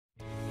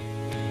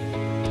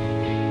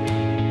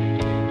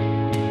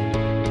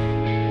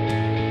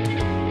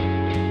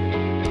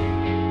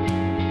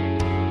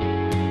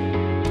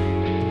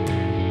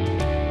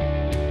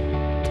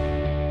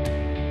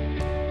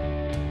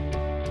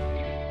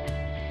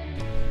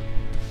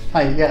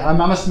Hi, yeah, I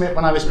must admit,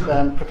 when I was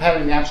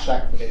preparing the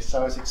abstract for this,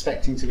 I was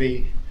expecting to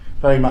be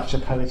very much a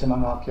poet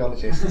among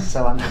archaeologists,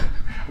 so I'm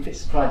a bit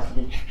surprised to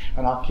be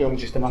an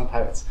archaeologist among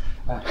poets.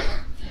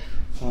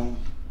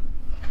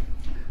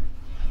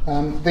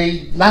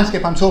 The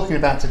landscape I'm talking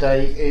about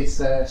today is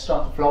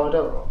Strata Florida,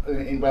 or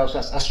in Welsh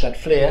that's Strata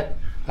Florida,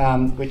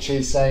 which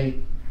is a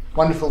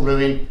wonderful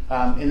ruin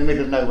in the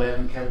middle of nowhere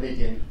in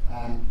Ceredigion.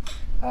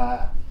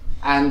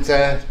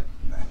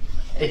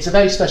 It's a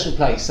very special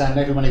place, and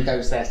everyone who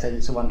goes there says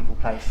it's a wonderful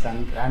place,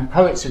 and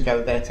poets who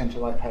go there tend to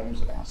write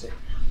poems about it,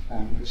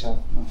 which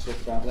I'll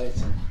talk about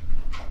later.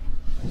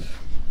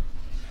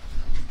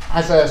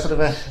 As a sort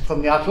of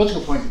from the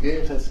archaeological point of view,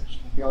 as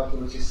the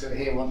archaeologists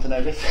here want to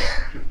know this,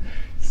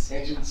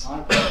 it's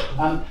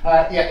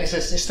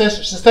a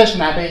Cistercian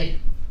Abbey,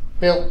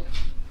 built,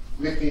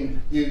 lived in,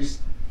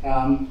 used,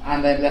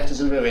 and then left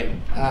as a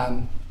ruin.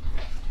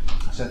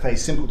 So a very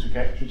simple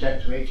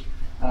trajectory.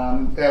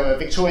 There were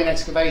Victorian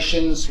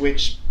excavations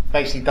which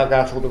basically dug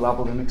out all the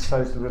rubble and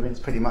exposed the ruins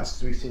pretty much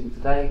as we see them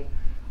today.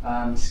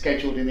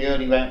 Scheduled in the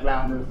early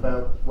round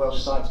of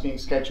Welsh sites being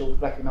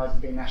scheduled, recognised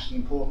as being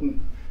nationally important.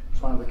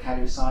 It's one of the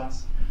Cadw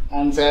sites.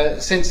 And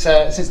since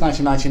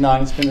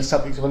 1999 it's been the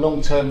subject of a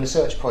long-term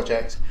research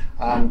project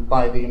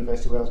by the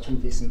University of Wales,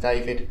 Trinity St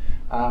David,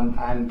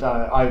 and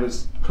I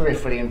was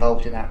peripherally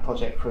involved in that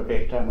project for a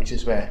bit, which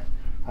is where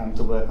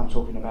the work I'm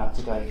talking about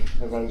today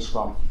arose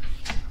from.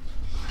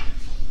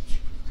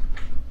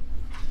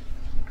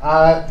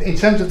 In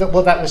terms of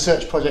what that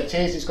research project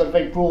is, it's got a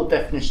very broad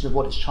definition of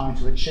what it's trying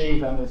to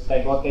achieve.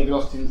 David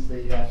Austin's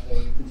the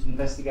principal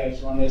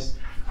investigator on this,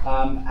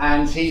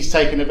 and he's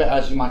taken a bit,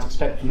 as you might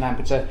expect from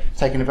Lampeter,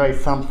 taken a very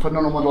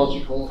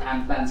phenomenological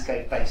and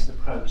landscape-based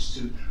approach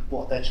to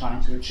what they're trying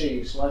to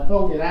achieve. So I've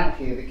folded out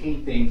here the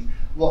key things,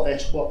 what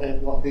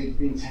the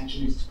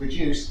intention is to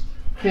produce: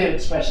 clear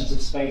expressions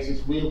of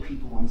spaces, real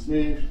people once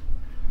moved,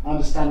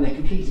 understand their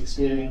complete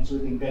experience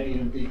with embedded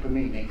and deeper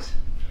meanings.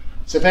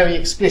 So very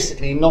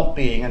explicitly not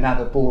being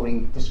another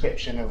boring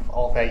description of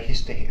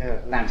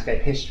a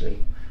landscape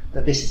history,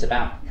 that this is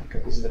about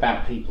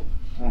people.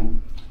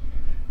 And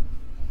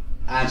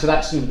so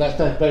that's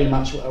very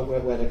much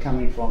where they're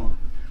coming from.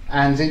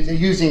 And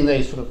using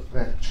the sort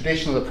of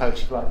traditional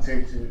approach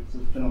to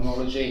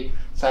phenomenology,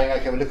 saying,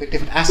 okay, we'll look at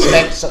different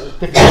aspects of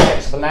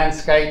the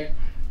landscape.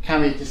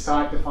 Can we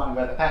define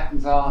where the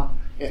patterns are?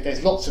 If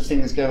there's lots of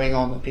things going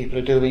on that people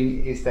are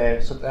doing, is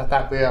there sort of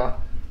that we are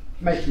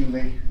making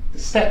the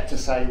step to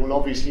say, well,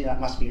 obviously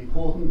that must be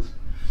important,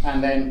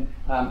 and then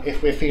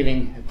if we're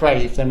feeling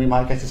brave, then we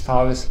might get as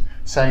far as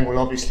saying, well,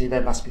 obviously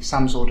there must be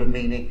some sort of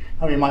meaning,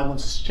 and we might want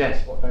to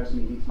suggest what those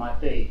meanings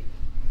might be.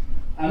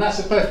 And that's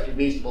a perfectly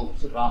reasonable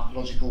sort of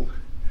archaeological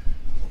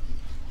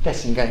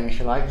guessing game, if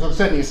you like. So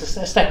certainly it's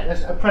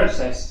a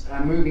process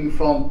moving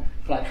from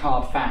like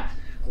hard fact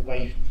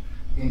away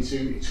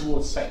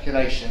towards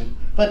speculation,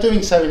 but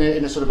doing so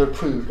in a sort of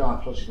approved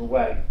archaeological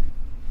way.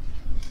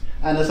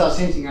 And as I was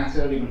hinting at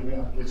earlier when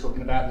we were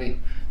talking about the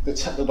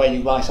way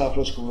you write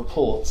archaeological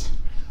reports,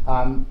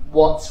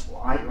 what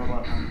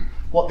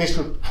this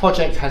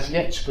project has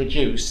yet to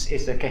produce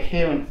is a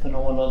coherent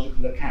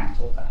phenomenological account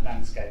of that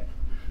landscape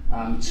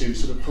to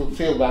sort of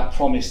fulfil that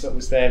promise that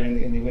was there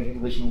in the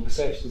original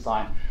research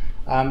design.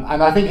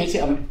 And I think I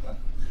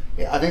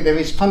think there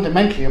is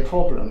fundamentally a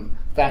problem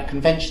that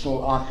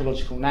conventional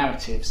archaeological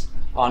narratives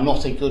are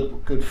not a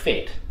good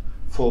fit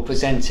for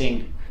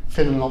presenting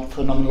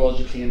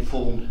phenomenologically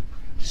informed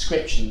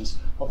descriptions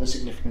of the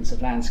significance of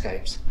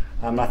landscapes.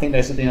 I think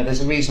there's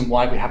a reason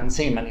why we haven't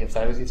seen many of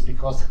those. It's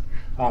because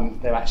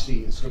they're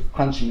actually sort of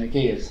crunching their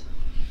gears.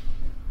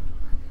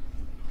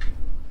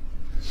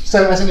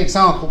 So, as an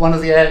example, one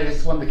of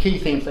the key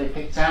things they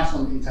picked out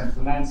in terms of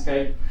the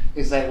landscape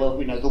is that, well,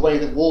 the way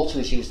that water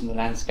is used in the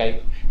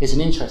landscape is an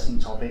interesting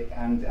topic,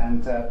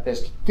 and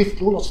there's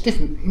lots of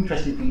different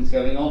interesting things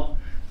going on.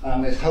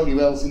 There's holy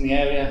wells in the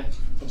area.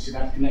 Obviously,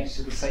 that connects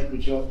to the sacred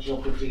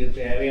geography of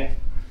the area.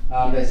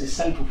 There's this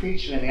central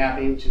feature in the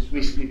Abbey which has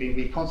recently been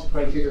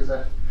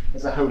reconsecrated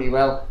as a holy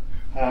well.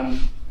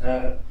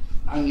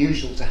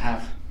 Unusual to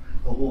have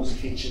a water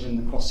feature in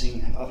the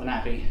crossing of an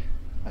Abbey.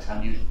 That's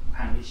unusual,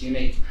 and it's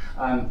unique.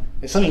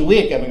 There's something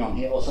weird going on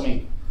here, or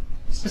something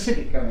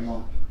specific going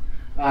on.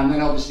 And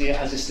then obviously,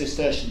 as a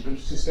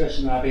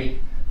Cistercian Abbey,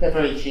 they're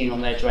very keen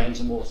on their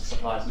drains and water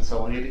supplies and so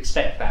on. You'd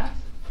expect that.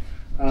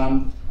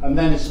 And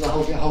then it's the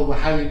whole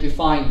how you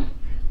define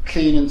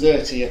clean and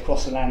dirty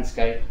across a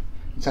landscape,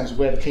 in terms of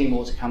where the clean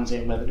water comes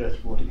in, where the dirty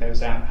water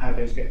goes out, how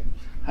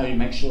you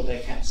make sure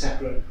they're kept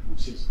separate,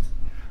 which is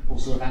all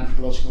sort of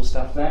anthropological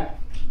stuff there.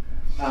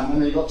 And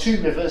then you've got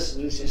two rivers.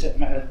 This is at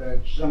the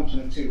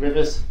junction of two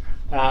rivers,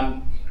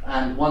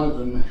 and one of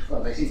them,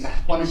 well,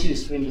 one is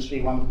used for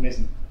industry, one of them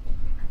isn't.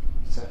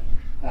 So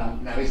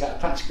now, is that a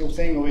practical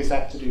thing, or is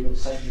that to do with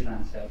the safety of the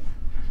landscape?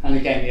 And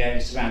again, the area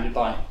is surrounded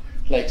by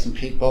lakes and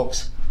peat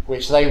bogs,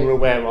 which they were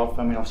aware of.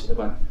 I mean, obviously they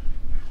weren't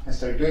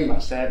necessarily doing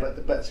much there,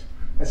 but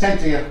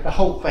essentially the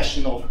whole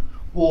question of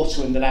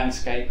water in the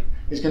landscape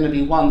is going to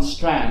be one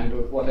strand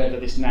of whatever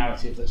this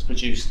narrative that's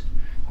produced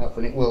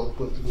will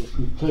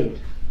conclude.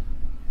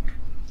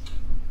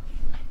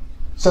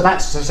 So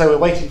we're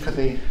waiting for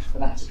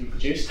that to be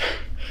produced.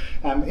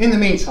 In the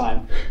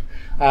meantime,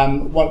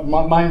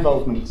 my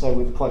involvement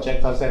with the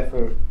project, I was there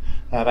for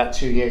about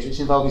 2 years, which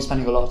involved me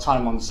spending a lot of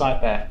time on the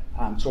site there,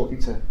 talking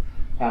to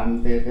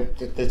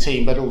the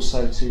team, but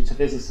also to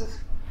visitors.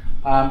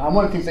 And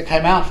one of the things that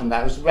came out from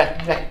that was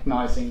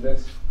recognising that,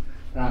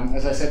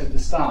 as I said at the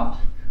start,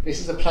 this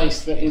is a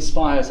place that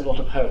inspires a lot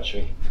of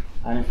poetry.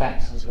 And in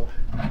fact,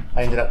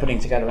 I ended up putting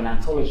together an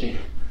anthology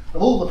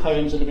of all the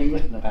poems that have been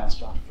written about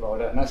Strata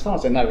Florida. And as far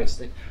as I know, it's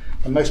the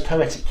most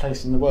poetic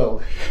place in the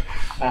world.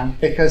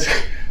 Because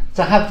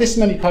to have this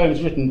many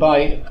poems written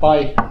by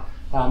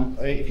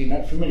if you're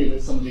not familiar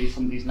with some of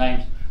these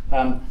names,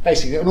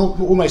 basically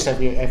almost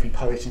every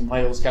poet in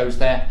Wales goes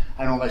there,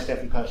 and almost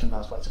every poet in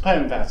Wales writes a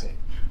poem about it.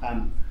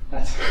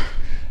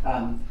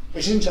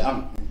 Which is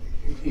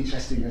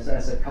interesting as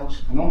a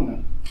cultural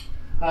phenomenon.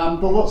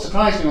 But what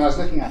surprised me when I was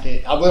looking at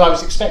it, what I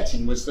was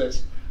expecting was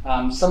that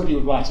somebody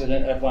would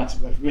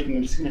have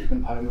written a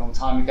significant poem a long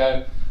time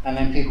ago, and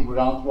then people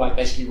would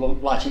basically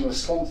write in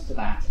response to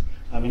that.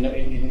 I mean,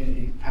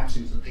 perhaps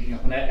it was picking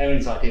up on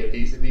Erin's idea of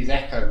these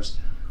echoes.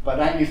 But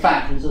in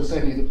fact, it was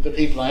certainly the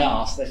people I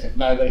asked, they said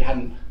no, they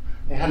hadn't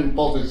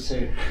bothered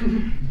to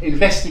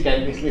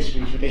investigate this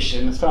literary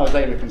tradition. As far as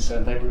they were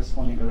concerned, they were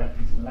responding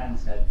directly to the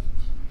landscape.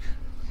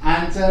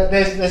 And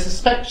there's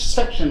a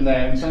spectrum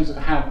there in terms of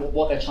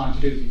what they're trying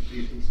to do with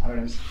these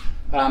poems.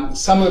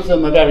 Some of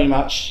them are very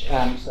much,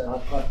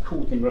 so I've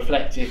called them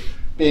reflective,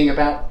 being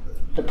about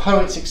the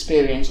poet's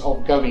experience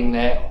of going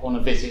there on a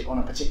visit on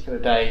a particular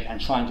day and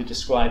trying to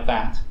describe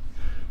that.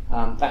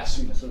 That's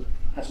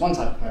one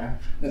type of poem.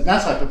 There's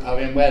another type of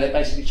poem where they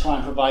basically try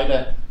and provide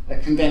a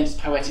condensed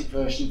poetic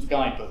version of the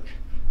guidebook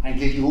and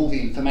give you all the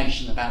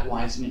information about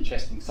why it's an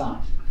interesting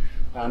site.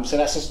 So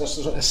that's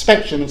a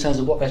spectrum in terms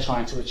of what they're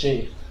trying to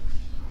achieve.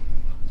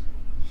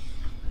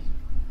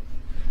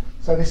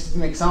 So this is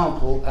an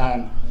example.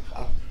 I'll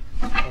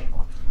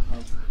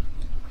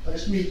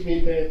just read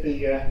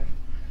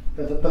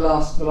the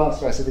last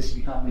verse of this, if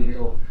you can't read it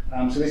all.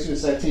 So this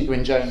was T.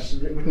 Gwyn Jones,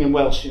 written in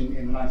Welsh in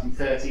the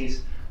 1930s,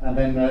 and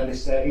then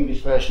this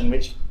English version,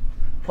 which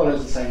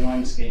follows the same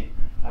rhyme scheme,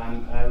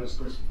 was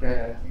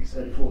I think it's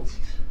early 40s.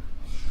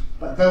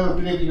 But though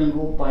oblivion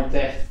wrought by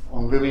death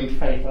on ruined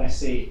faith I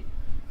see,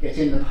 yet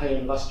in the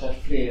pale lust I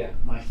fleer,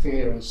 my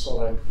fear and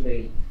sorrow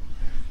flee.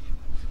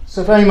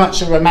 So very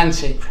much a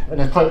romantic,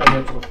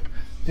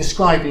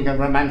 describing a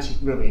romantic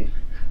ruin,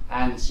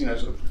 and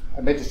sort of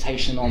a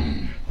meditation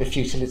on the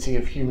futility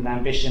of human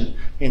ambition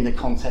in the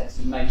context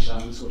of nature,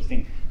 and the sort of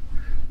thing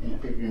people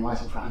have been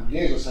writing for 100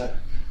 years or so.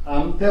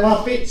 There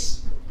are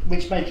bits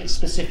which make it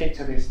specific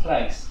to this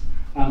place.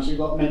 So we've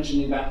got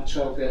mentioning about the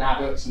 12 good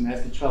abbots, and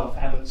there's the 12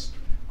 abbots'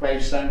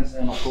 gravestones.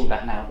 They're not called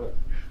that now, but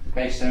the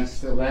gravestones are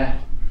still there.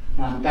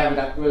 David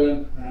ap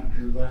Gwilym,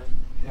 who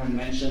Aaron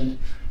mentioned,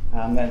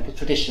 then the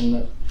tradition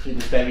that he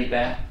was buried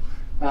there.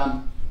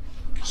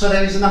 So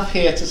there is enough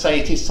here to say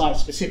it is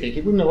site-specific.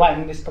 It wouldn't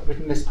have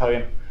written this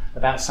poem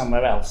about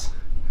somewhere else,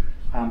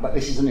 but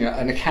this is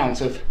an account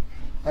of,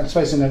 I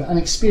suppose, an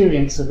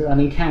experience of an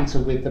encounter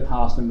with the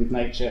past and with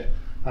nature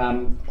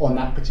on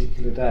that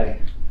particular day.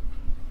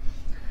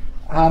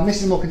 This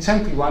is a more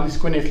contemporary one. This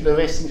is Gwyneth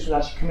Lewis, and this was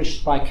actually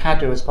commissioned by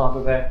Cadw as part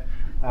of their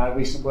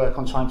recent work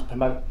on trying to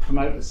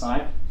promote the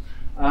site.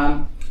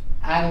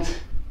 And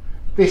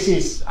this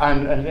is,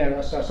 and I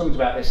was talking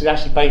about this, is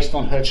actually based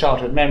on her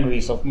childhood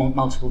memories of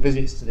multiple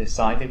visits to this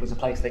site. It was a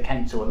place they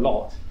came to a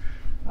lot.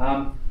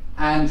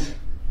 And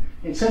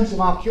in terms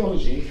of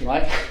archaeology, if you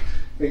like,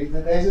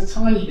 there's a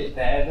tiny bit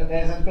there, that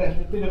there's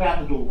a bit about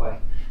the doorway.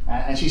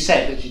 And she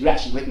said that she'd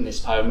actually written this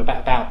poem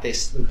about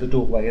this, the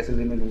doorway as a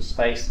liminal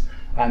space,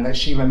 and that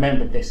she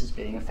remembered this as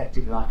being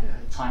effectively like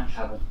a time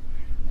travel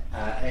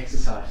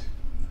exercise.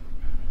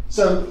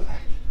 So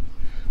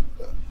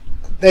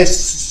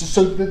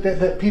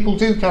people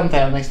do come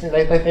down.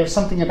 There's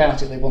something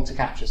about it they want to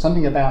capture,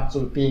 something about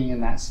sort of being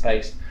in that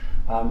space,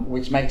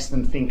 which makes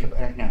them think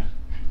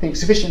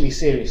sufficiently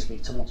seriously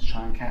to want to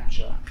try and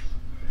capture.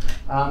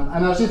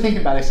 And I was just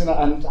thinking about this, and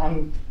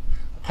I'm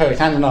a poet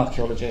and an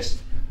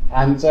archaeologist.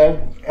 And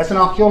as an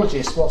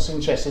archaeologist, what's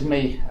interested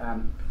me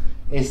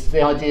is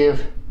the idea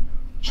of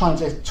trying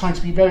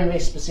to be very, very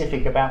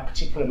specific about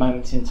particular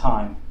moments in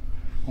time,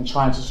 and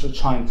trying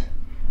to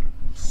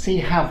see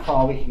how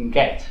far we can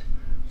get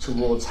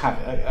towards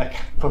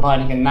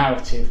providing a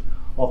narrative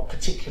of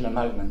particular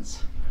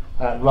moments,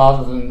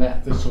 rather than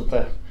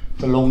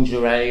the longue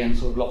durée and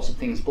sort of lots of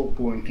things,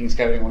 boring things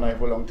going on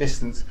over a long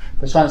distance.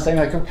 But trying to say,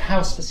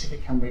 how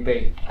specific can we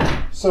be?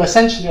 So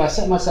essentially, I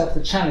set myself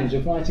the challenge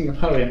of writing a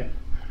poem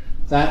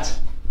that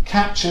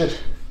captured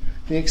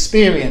the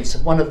experience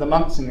of one of the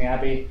monks in the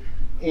Abbey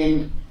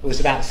it was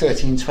about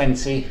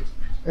 1320,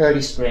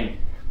 early spring.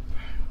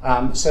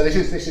 So this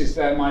is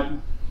the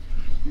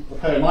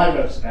poem I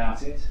wrote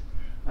about it.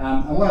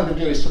 And what I'm going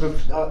to do is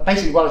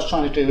basically what I was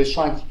trying to do is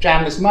try and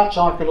jam as much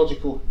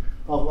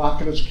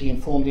archaeologically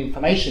informed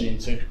information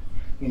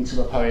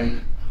into a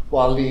poem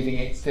while leaving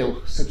it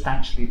still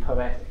substantially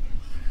poetic.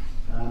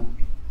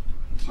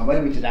 I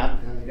won't read it out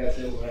because I'm going to go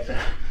through all the way through.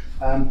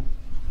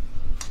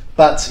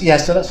 But yeah,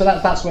 so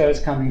that's where it's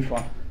coming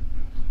from.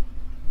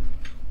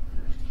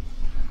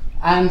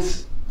 And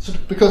sort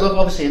of because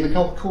obviously in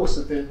the course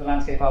of the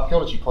landscape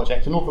archaeology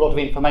project, an awful lot of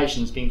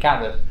information has been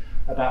gathered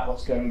about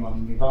what's going on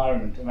in the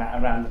environment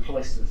around the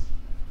cloisters.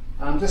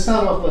 To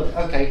start off with,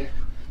 okay,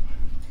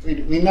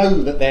 we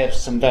know that there's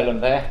some vellum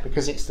there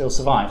because it still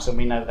survives, and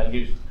we know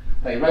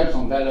they wrote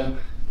on vellum,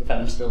 the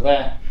vellum's still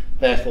there,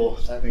 therefore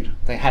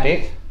they had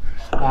it.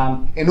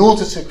 In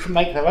order to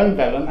make their own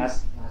vellum,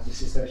 as the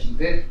Cistercian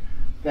did,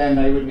 then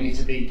they would need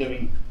to be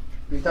doing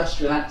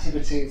industrial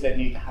activities, they'd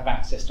need to have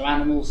access to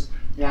animals,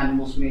 the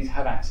animals would need to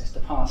have access to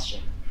pasture.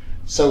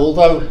 So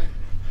although,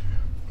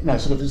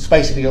 sort of it's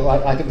basically,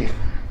 I think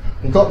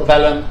we've got the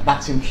vellum,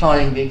 that's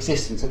implying the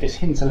existence of this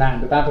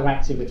hinterland of other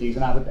activities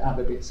and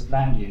other bits of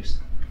land use.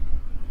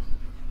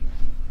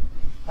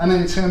 And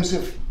then in terms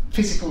of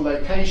physical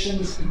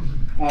locations,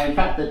 in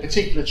fact the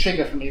particular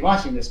trigger for me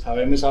writing this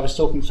poem was I was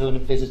talking to a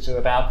visitor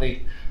about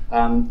the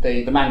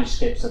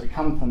manuscripts that had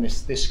come from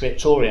this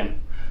scriptorium.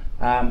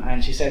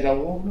 And she said,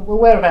 well,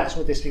 whereabouts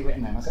would this be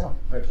written in? I said, oh,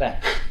 over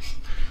there.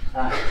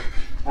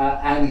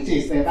 And it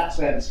is there, that's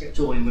where the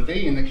scriptorium would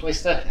be, in the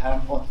cloister,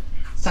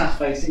 south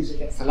facing, so it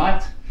gets the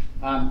light.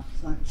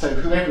 So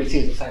whoever it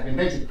is, they've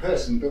invented the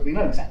person, but we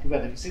know exactly where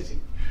they're sitting.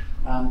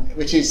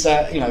 Which is,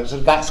 sort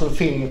of that sort of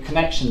feeling of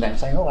connection then,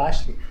 saying, oh,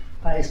 actually,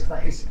 that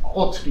is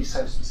odd to be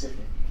so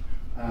specific.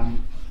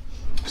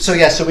 So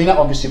yeah, so we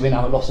know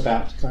a lot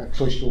about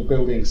cloistral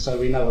buildings, so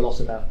we know a lot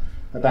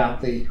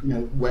about the,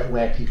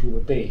 where people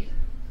would be.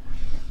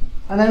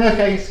 And then,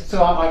 okay,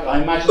 so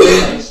I imagine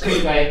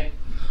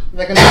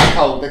they're going to be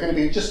cold, they're going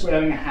to be just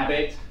wearing a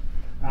habit,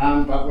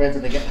 but where do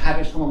they get the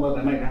habit from? Well,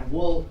 they make out of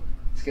wool.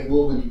 To get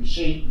wool, they need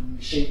sheep,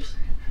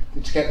 to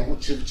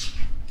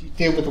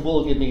deal with the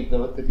wool, you need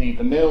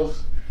the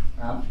mills.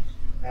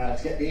 To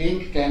get the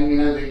ink, again,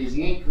 they're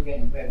using ink,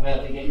 where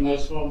they're getting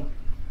those from,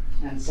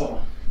 and so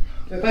on.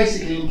 They're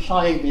basically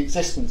implying the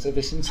existence of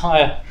this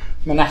entire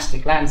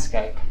monastic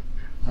landscape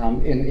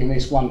in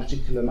this one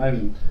particular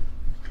moment.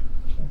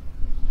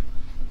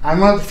 And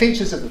one of the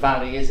features of the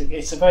valley is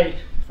it's a very,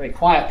 very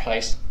quiet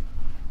place,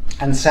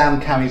 and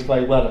sound carries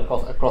very well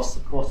across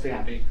the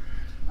Abbey.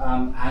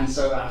 And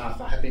so I've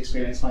had the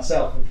experience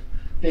myself of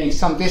being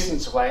some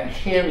distance away and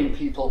hearing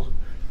people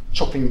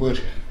chopping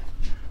wood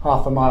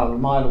half a mile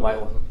away,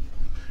 or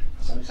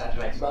some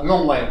exaggerated, but a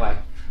long way away.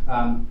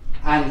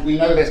 And we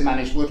know there's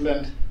managed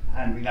woodland,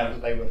 and we know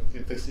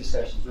that the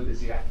Cistercians were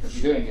busy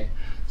actively doing it.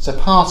 So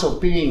part of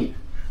being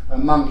a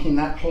monk in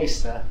that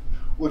cloister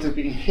would have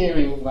been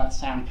hearing all that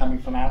sound coming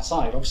from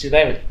outside. Obviously,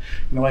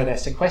 in a way they're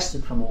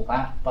sequestered from all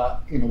that,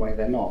 but in a way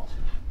they're not.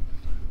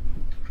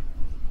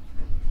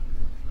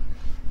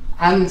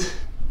 And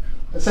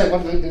so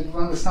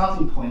one of the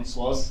starting points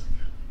was,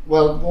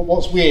 well,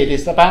 what's weird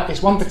is about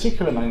this one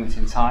particular moment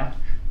in time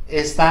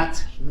is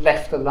that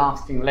left a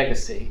lasting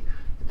legacy.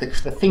 The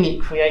thing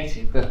it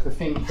created,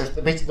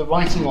 the bit of the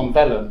writing on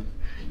vellum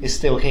is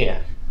still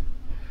here.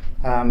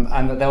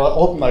 And that there were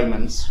odd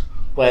moments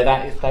where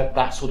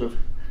that sort of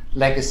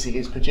legacy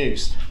is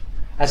produced,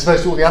 as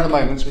opposed to all the other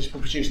moments which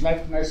produce no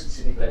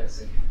specific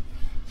legacy.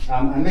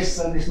 And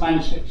this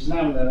manuscript is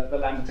now in the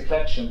Lamberter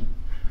collection.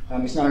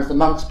 It's known as the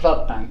Monk's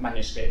Blood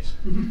manuscript.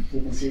 You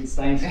can see the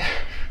stains here.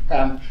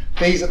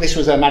 This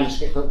was a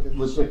manuscript that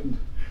was written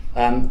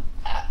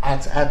at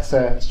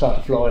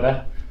Strata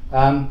Florida.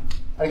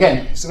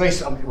 Again, it's there's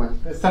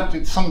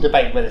some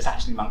debate whether it's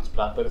actually monk's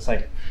blood, but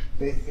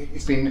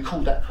it's been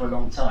called that for a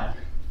long time.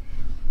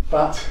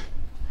 But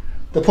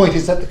the point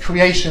is that the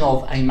creation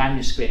of a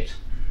manuscript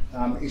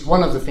is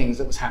one of the things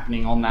that was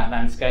happening on that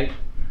landscape.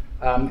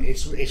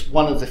 It's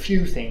one of the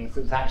few things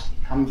that's actually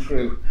come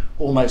through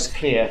almost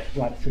clear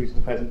right through to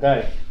the present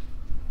day.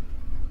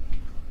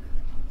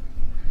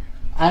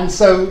 And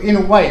so, in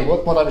a way,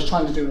 what I was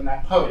trying to do in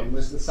that poem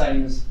was the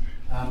same as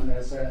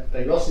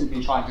David Austin's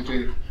been trying to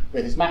do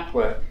with his map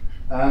work.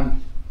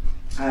 And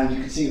you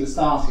can see the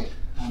started,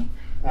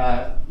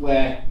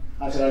 where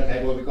I said,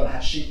 okay, well, we've got to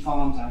have sheep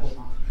farms,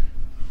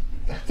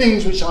 the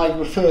things which I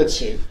referred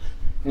to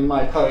in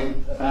my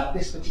poem about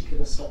this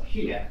particular spot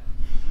here,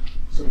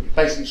 sort of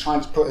basically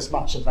trying to put as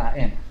much of that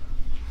in.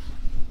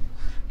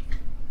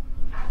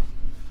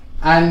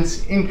 And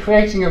in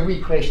creating a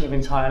recreation of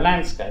entire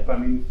landscape, I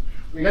mean,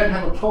 we don't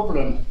have a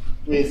problem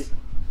with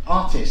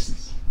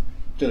artists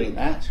doing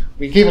that.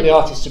 We give the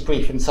artist a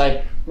brief and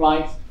say,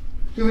 right,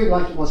 do it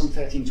like it was in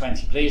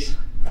 1320, please.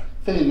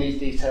 Fill in these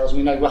details.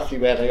 We know roughly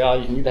where they are.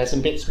 There's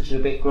some bits which are a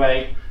bit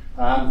grey.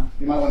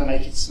 You might want to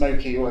make it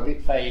smoky or a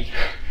bit vague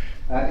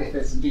if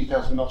there's some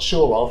details we're not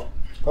sure of.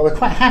 But we're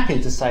quite happy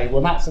to say,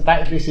 well,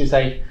 this is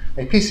a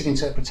piece of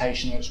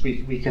interpretation which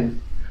we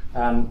can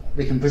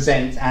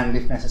present and,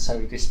 if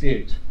necessary,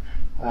 dispute.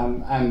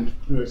 And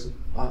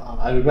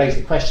I would raise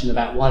the question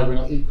about why we're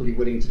not equally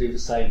willing to do the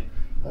same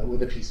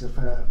with a piece of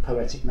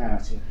poetic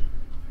narrative.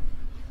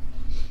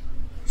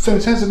 So, in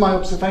terms of my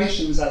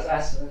observations in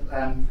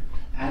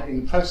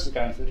the process of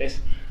going through this,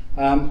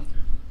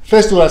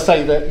 first of all, I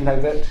say that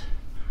that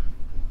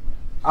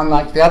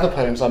unlike the other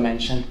poems I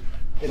mentioned,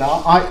 You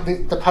know,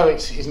 the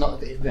poet is not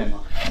them.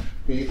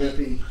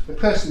 The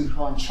person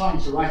who I'm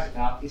trying to write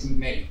about isn't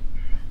me.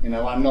 You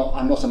know, I'm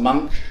not a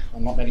monk.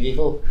 I'm not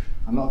medieval.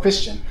 I'm not a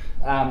Christian.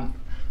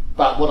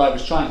 But what I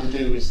was trying to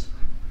do is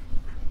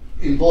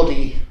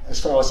embody, as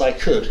far as I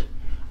could,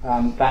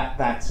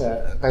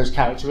 those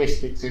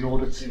characteristics in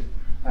order to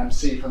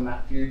see from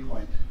that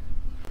viewpoint.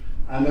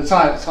 And the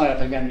tie up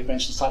again, we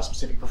mentioned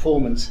site-specific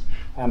performance.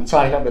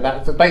 Tied up with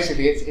that, but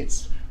basically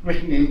it's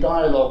written in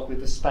dialogue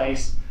with the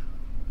space.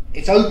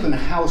 It's open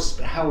how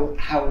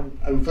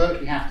overt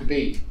we have to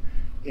be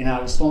in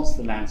our response to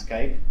the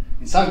landscape.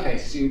 In some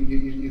cases,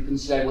 you can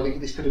say, well,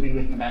 this could have been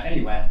written about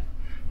anywhere.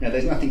 You know,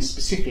 there's nothing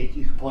specific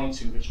you can point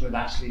to which will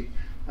actually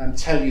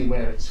tell you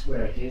where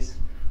it is.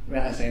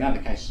 Whereas in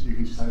other cases, you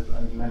can just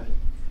overload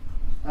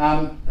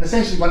it.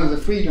 Essentially, one of the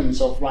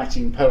freedoms of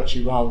writing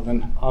poetry rather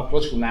than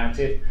archaeological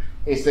narrative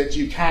is that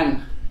you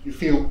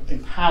feel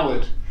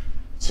empowered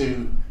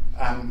to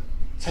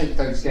take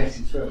those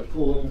guesses further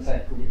forward and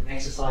say, an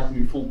exercise in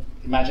informed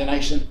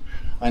imagination.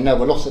 I know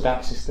a lot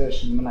about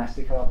Cistercian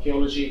monastic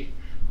archaeology,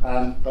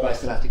 but I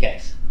still have to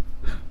guess.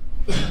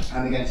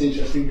 And again, it's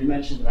interesting we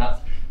mentioned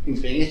about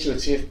things being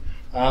iterative.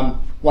 An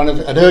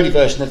early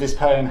version of this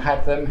poem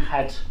had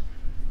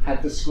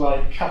the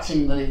scribe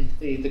cutting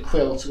the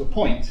quill to a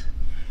point,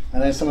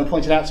 and then someone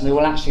pointed out to me,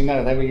 well, actually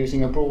no, they were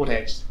using a broad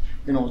edge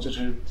in order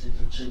to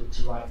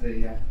write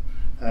the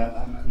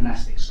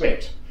monastic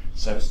script.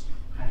 So it's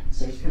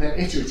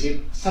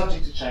iterative,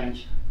 subject to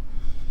change,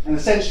 and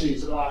essentially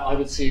I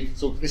would see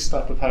this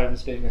type of poem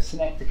as being a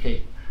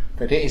synecdoche,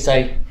 that it is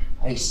a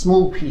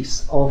small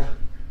piece of,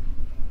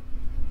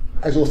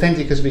 as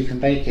authentic as we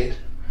can make it,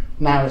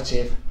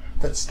 narrative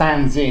that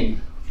stands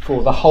in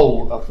for the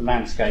whole of the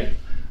landscape,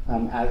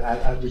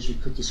 which we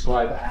could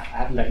describe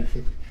at length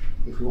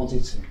if we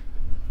wanted to.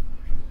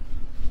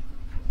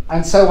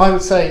 And so I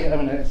would say,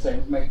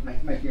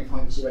 making a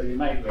point that's already been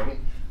made really,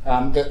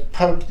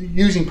 that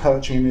using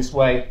poetry in this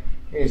way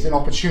is an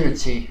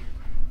opportunity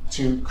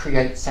to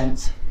create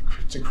sense,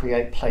 to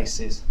create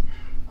places,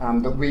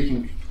 that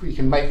we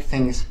can make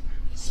things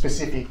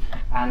specific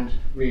and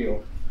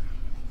real.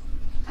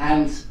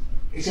 And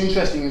it's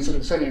interesting, in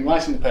certainly in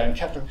writing the poem,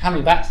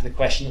 coming back to the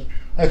question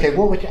of, okay,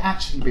 what would it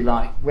actually be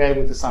like? Where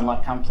would the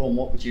sunlight come from?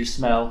 What would you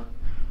smell?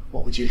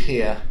 What would you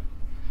hear?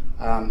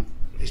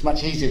 It's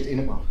much easier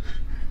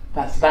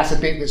that's a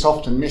bit that's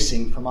often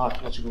missing from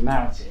archaeological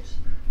narratives.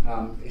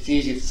 It's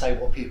easier to say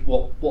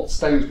what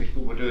stones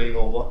people were doing,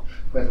 or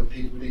whether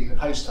people were digging a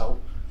post hole.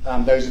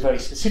 Those are very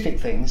specific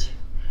things,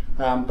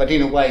 but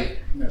in a way,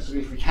 so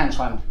if we can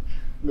try and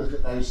look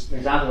at those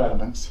other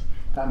elements,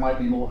 that might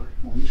be more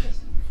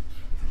interesting.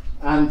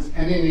 And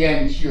in the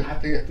end, you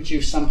have to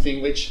produce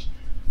something which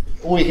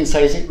all you can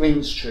say is it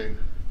rings true.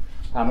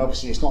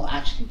 Obviously, it's not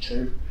actually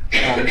true,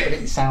 but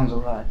it sounds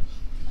all right.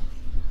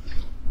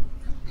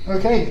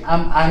 Okay,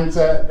 and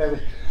there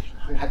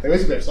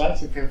is a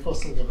website, if you're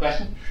forced to look at a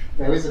question,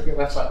 there is a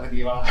website with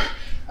you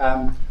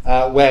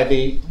where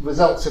the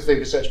results of the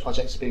research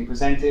projects are being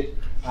presented,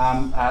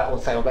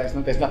 or say,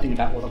 there's nothing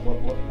about what I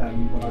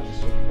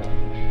just talked about.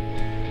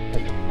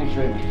 Okay, thank you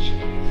very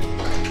much.